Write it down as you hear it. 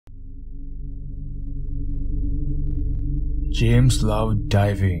James loved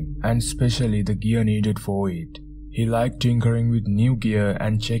diving, and especially the gear needed for it. He liked tinkering with new gear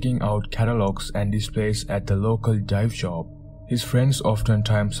and checking out catalogs and displays at the local dive shop. His friends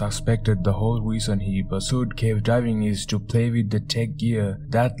oftentimes suspected the whole reason he pursued cave diving is to play with the tech gear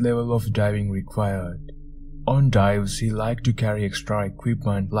that level of diving required. On dives, he liked to carry extra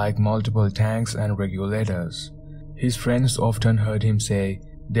equipment like multiple tanks and regulators. His friends often heard him say,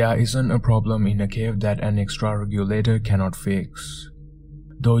 "There isn't a problem in a cave that an extra regulator cannot fix."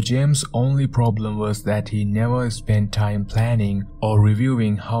 Though James' only problem was that he never spent time planning or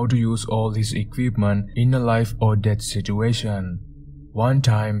reviewing how to use all his equipment in a life or death situation. One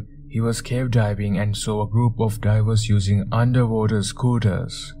time, he was cave diving and saw a group of divers using underwater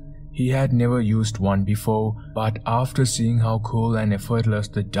scooters. He had never used one before, but after seeing how cool and effortless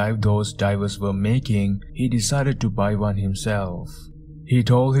the dive those divers were making, he decided to buy one himself. He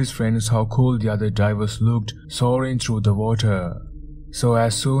told his friends how cool the other divers looked soaring through the water. So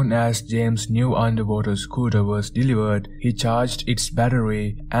as soon as James' new underwater scooter was delivered, he charged its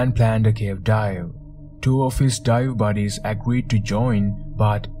battery and planned a cave dive. Two of his dive buddies agreed to join,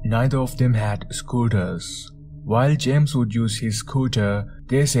 but neither of them had scooters. While James would use his scooter,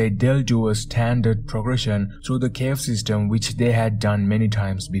 they said they'll do a standard progression through the cave system which they had done many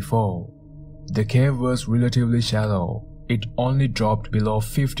times before. The cave was relatively shallow. It only dropped below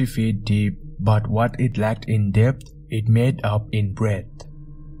 50 feet deep, but what it lacked in depth, it made up in breadth.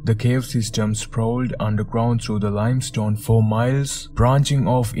 The cave system sprawled underground through the limestone for miles, branching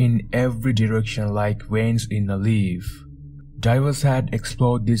off in every direction like veins in a leaf. Divers had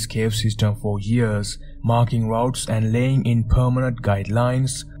explored this cave system for years, marking routes and laying in permanent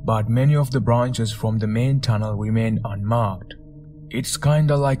guidelines, but many of the branches from the main tunnel remain unmarked. It's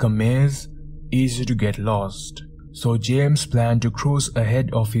kinda like a maze, easy to get lost. So James planned to cruise ahead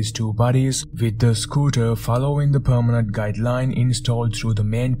of his two buddies with the scooter following the permanent guideline installed through the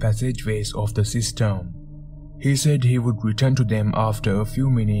main passageways of the system. He said he would return to them after a few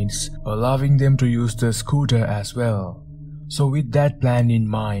minutes, allowing them to use the scooter as well. So with that plan in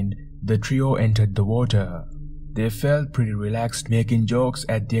mind, the trio entered the water. They felt pretty relaxed, making jokes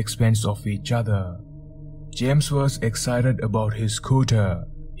at the expense of each other. James was excited about his scooter.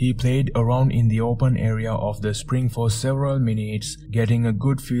 He played around in the open area of the spring for several minutes, getting a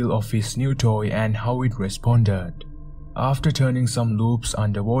good feel of his new toy and how it responded. After turning some loops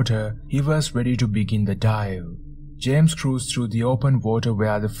underwater, he was ready to begin the dive. James cruised through the open water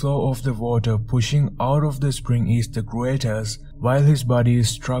where the flow of the water pushing out of the spring is the greatest, while his buddies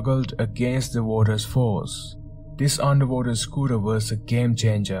struggled against the water's force. This underwater scooter was a game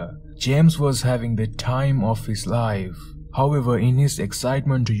changer. James was having the time of his life. However, in his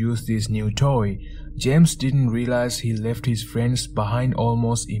excitement to use this new toy, James didn't realize he left his friends behind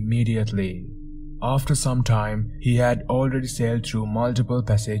almost immediately. After some time, he had already sailed through multiple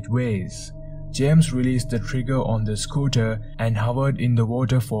passageways. James released the trigger on the scooter and hovered in the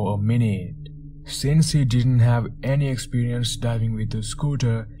water for a minute. Since he didn't have any experience diving with the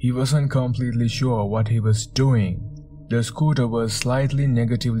scooter, he wasn't completely sure what he was doing. The scooter was slightly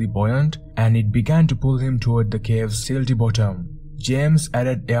negatively buoyant, and it began to pull him toward the cave's silty bottom. James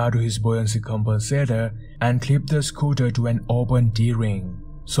added air to his buoyancy compensator and clipped the scooter to an open D-ring.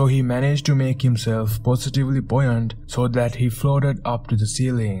 So he managed to make himself positively buoyant so that he floated up to the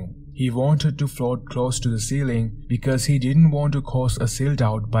ceiling. He wanted to float close to the ceiling because he didn't want to cause a silt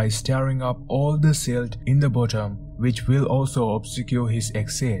out by stirring up all the silt in the bottom, which will also obscure his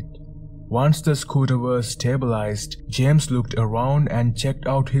exit. Once the scooter was stabilized, James looked around and checked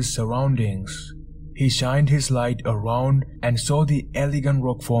out his surroundings. He shined his light around and saw the elegant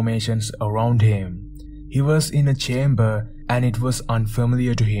rock formations around him. He was in a chamber and it was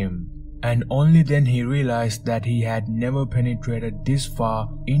unfamiliar to him. And only then he realized that he had never penetrated this far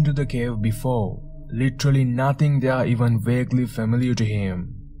into the cave before. Literally nothing there even vaguely familiar to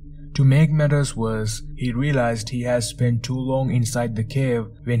him. To make matters worse, he realized he had spent too long inside the cave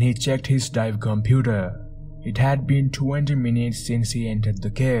when he checked his dive computer. It had been 20 minutes since he entered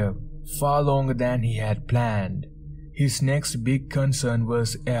the cave, far longer than he had planned. His next big concern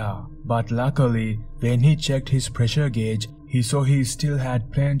was air, but luckily, when he checked his pressure gauge, he saw he still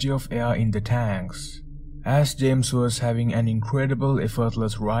had plenty of air in the tanks. As James was having an incredible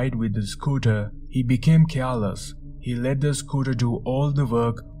effortless ride with the scooter, he became careless. He let the scooter do all the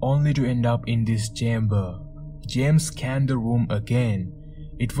work only to end up in this chamber. James scanned the room again.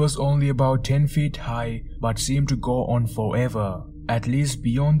 It was only about 10 feet high but seemed to go on forever, at least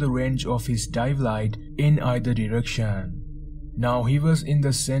beyond the range of his dive light in either direction. Now he was in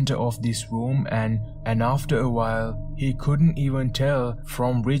the center of this room and after a while, he couldn't even tell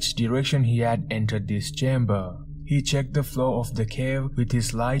from which direction he had entered this chamber. He checked the floor of the cave with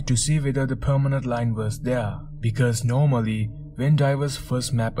his light to see whether the permanent line was there, because normally, when divers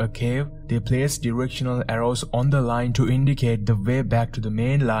first map a cave, they place directional arrows on the line to indicate the way back to the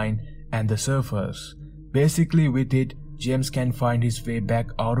main line and the surface. Basically, with it, James can find his way back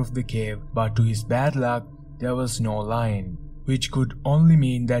out of the cave, but to his bad luck, there was no line, which could only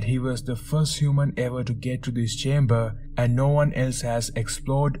mean that he was the first human ever to get to this chamber and no one else has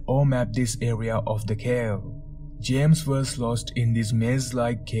explored or mapped this area of the cave. James was lost in this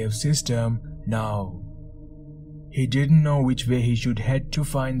maze-like cave system now. He didn't know which way he should head to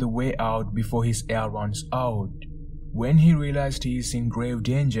find the way out before his air runs out. When he realized he is in grave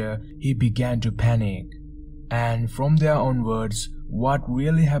danger, he began to panic. And from there onwards, what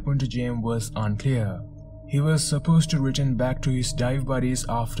really happened to James was unclear. He was supposed to return back to his dive buddies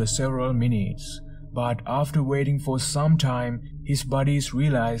after several minutes, but after waiting for some time, his buddies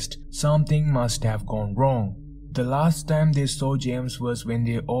realized something must have gone wrong. The last time they saw James was when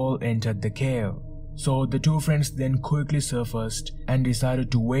they all entered the cave. So the two friends then quickly surfaced and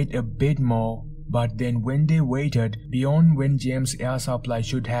decided to wait a bit more, but then when they waited beyond when James' air supply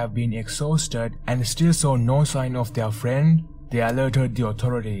should have been exhausted and still saw no sign of their friend, they alerted the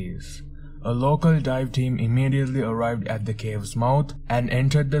authorities. A local dive team immediately arrived at the cave's mouth and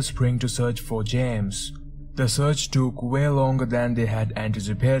entered the spring to search for James. The search took way longer than they had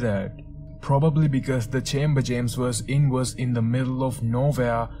anticipated, probably because the chamber James was in the middle of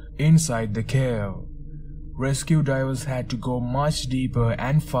nowhere inside the cave. Rescue divers had to go much deeper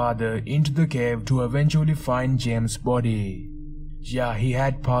and farther into the cave to eventually find James' body. Yeah, he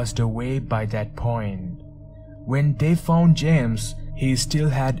had passed away by that point. When they found James, he still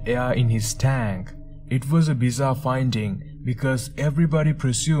had air in his tank. It was a bizarre finding because everybody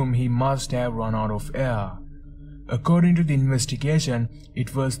presumed he must have run out of air. According to the investigation,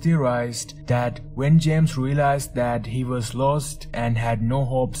 it was theorized that when James realized that he was lost and had no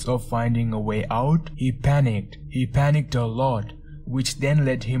hopes of finding a way out, he panicked. He panicked a lot, which then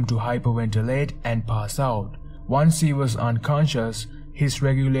led him to hyperventilate and pass out. Once he was unconscious, his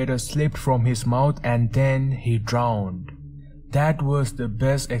regulator slipped from his mouth and then he drowned. That was the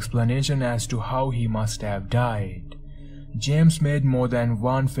best explanation as to how he must have died. James made more than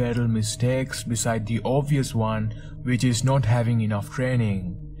one fatal mistake beside the obvious one, which is not having enough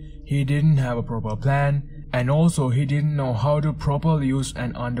training. He didn't have a proper plan, and also he didn't know how to properly use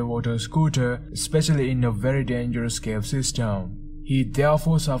an underwater scooter, especially in a very dangerous cave system. He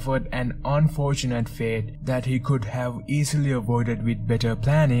therefore suffered an unfortunate fate that he could have easily avoided with better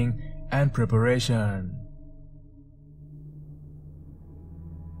planning and preparation.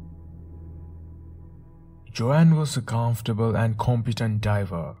 Joanne was a comfortable and competent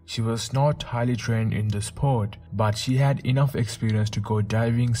diver. She was not highly trained in the sport, but she had enough experience to go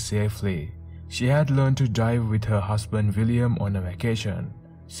diving safely. She had learned to dive with her husband William on a vacation.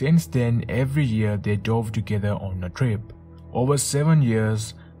 Since then, every year they dove together on a trip. Over 7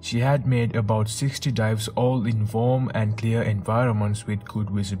 years, she had made about 60 dives, all in warm and clear environments with good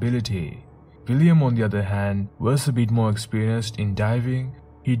visibility. William, on the other hand, was a bit more experienced in diving.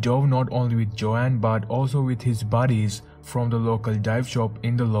 He dove not only with Joanne but also with his buddies from the local dive shop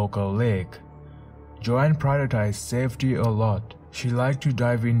in the local lake. Joanne prioritized safety a lot. She liked to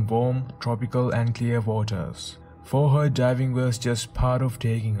dive in warm, tropical and clear waters. For her, diving was just part of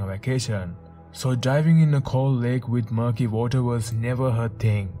taking a vacation. So diving in a cold lake with murky water was never her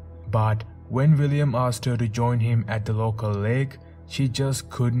thing. But when William asked her to join him at the local lake, she just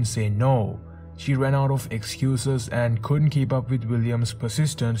couldn't say no. She ran out of excuses and couldn't keep up with William's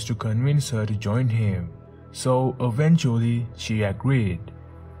persistence to convince her to join him. So eventually, she agreed.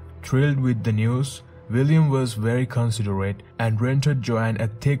 Thrilled with the news, William was very considerate and rented Joanne a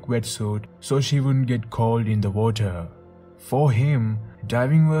thick wetsuit so she wouldn't get cold in the water. For him,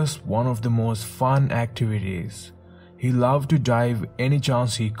 diving was one of the most fun activities. He loved to dive any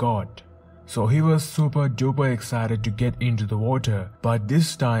chance he got. So he was super duper excited to get into the water, but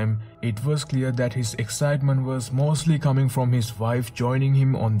this time it was clear that his excitement was mostly coming from his wife joining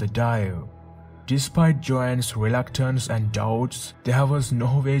him on the dive. Despite Joanne's reluctance and doubts, there was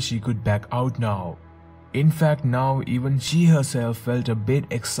no way she could back out now. In fact, now even she herself felt a bit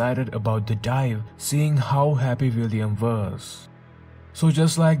excited about the dive, seeing how happy William was. So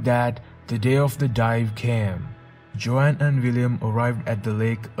just like that, the day of the dive came. Joanne and William arrived at the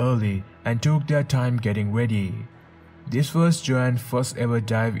lake early and took their time getting ready. This was Joanne's first ever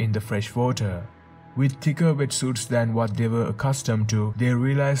dive in the fresh water. With thicker wetsuits than what they were accustomed to, they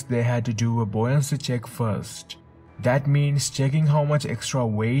realized they had to do a buoyancy check first. That means checking how much extra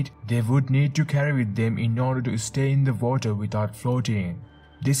weight they would need to carry with them in order to stay in the water without floating.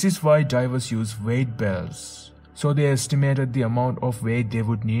 This is why divers use weight belts. so they estimated the amount of weight they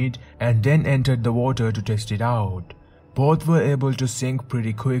would need and then entered the water to test it out. Both were able to sink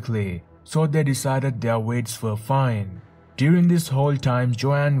pretty quickly, so they decided their weights were fine. During this whole time,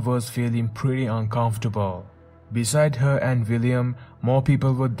 Joanne was feeling pretty uncomfortable. Beside her and William, more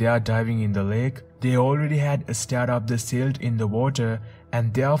people were there diving in the lake. They already had stirred up the silt in the water,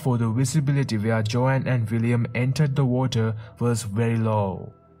 and therefore the visibility where Joanne and William entered the water was very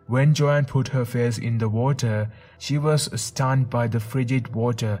low. When Joanne put her face in the water, she was stunned by the frigid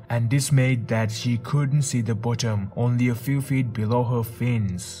water and dismayed that she couldn't see the bottom only a few feet below her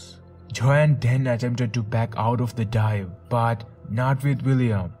fins. Joanne then attempted to back out of the dive, but not with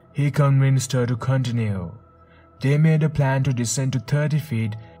William. He convinced her to continue. They made a plan to descend to 30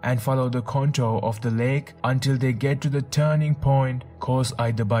 feet and follow the contour of the lake until they get to the turning point caused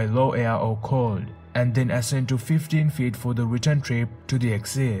either by low air or cold, and then ascend to 15 feet for the return trip to the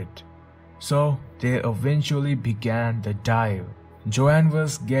exit. So they eventually began the dive. Joanne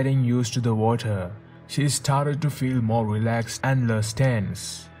was getting used to the water. She started to feel more relaxed and less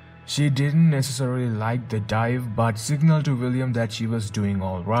tense. She didn't necessarily like the dive but signaled to William that she was doing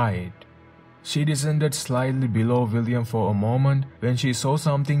alright. She descended slightly below William for a moment when she saw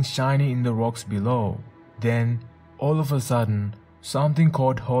something shiny in the rocks below. Then, all of a sudden, something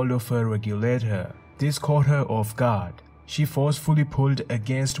caught hold of her regulator. This caught her off guard. She forcefully pulled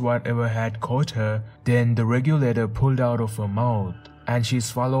against whatever had caught her, then the regulator pulled out of her mouth, and she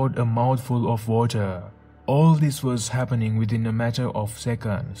swallowed a mouthful of water. All this was happening within a matter of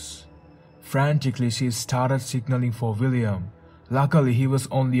seconds. Frantically, she started signaling for William. Luckily, he was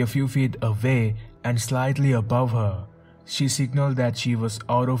only a few feet away and slightly above her. She signaled that she was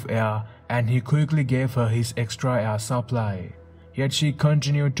out of air, and he quickly gave her his extra air supply. Yet she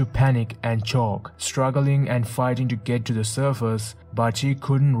continued to panic and choke, struggling and fighting to get to the surface, but she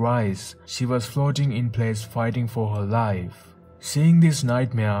couldn't rise. She was floating in place, fighting for her life. Seeing this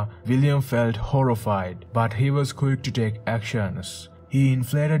nightmare, William felt horrified, but he was quick to take actions. He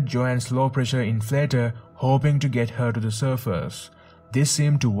inflated Joanne's low-pressure inflator, hoping to get her to the surface. This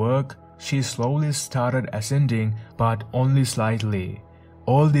seemed to work. She slowly started ascending, but only slightly.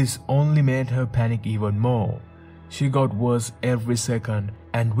 All this only made her panic even more. She got worse every second,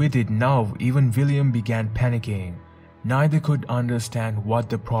 and with it now even William began panicking. Neither could understand what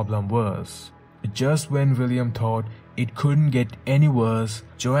the problem was. Just when William thought it couldn't get any worse,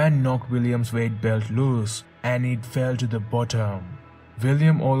 Joanne knocked William's weight belt loose and it fell to the bottom.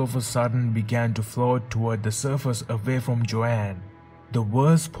 William all of a sudden began to float toward the surface away from Joanne. The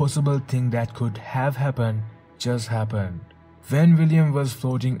worst possible thing that could have happened just happened. When William was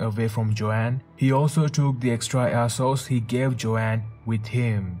floating away from Joanne, he also took the extra air source he gave Joanne with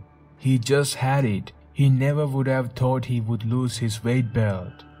him. He just had it. He never would have thought he would lose his weight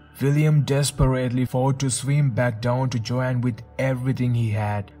belt. William desperately fought to swim back down to Joanne with everything he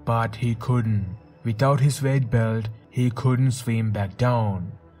had, but he couldn't. Without his weight belt, he couldn't swim back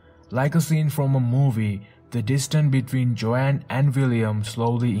down. Like a scene from a movie, the distance between Joanne and William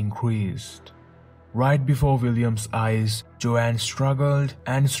slowly increased. Right before William's eyes, Joanne struggled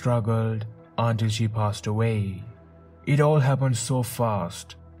and struggled until she passed away. It all happened so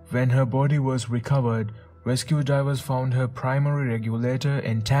fast. When her body was recovered, rescue divers found her primary regulator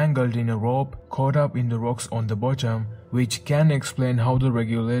entangled in a rope caught up in the rocks on the bottom, which can explain how the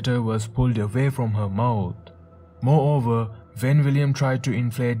regulator was pulled away from her mouth. Moreover, when William tried to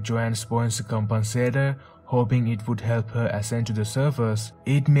inflate Joanne's buoyancy compensator, hoping it would help her ascend to the surface,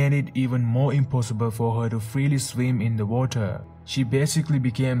 it made it even more impossible for her to freely swim in the water. She basically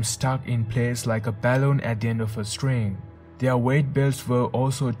became stuck in place like a balloon at the end of a string. Their weight belts were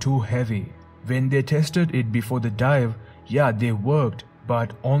also too heavy. When they tested it before the dive, yeah, they worked,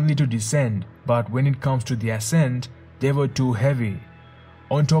 but only to descend. But when it comes to the ascent, they were too heavy.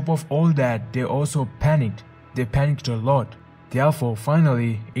 On top of all that, they also panicked. They panicked a lot. Therefore,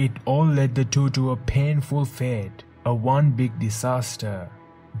 finally, it all led the two to a painful fate, a one big disaster.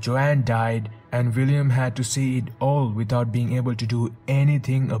 Joanne died, and William had to see it all without being able to do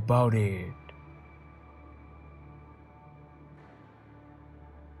anything about it.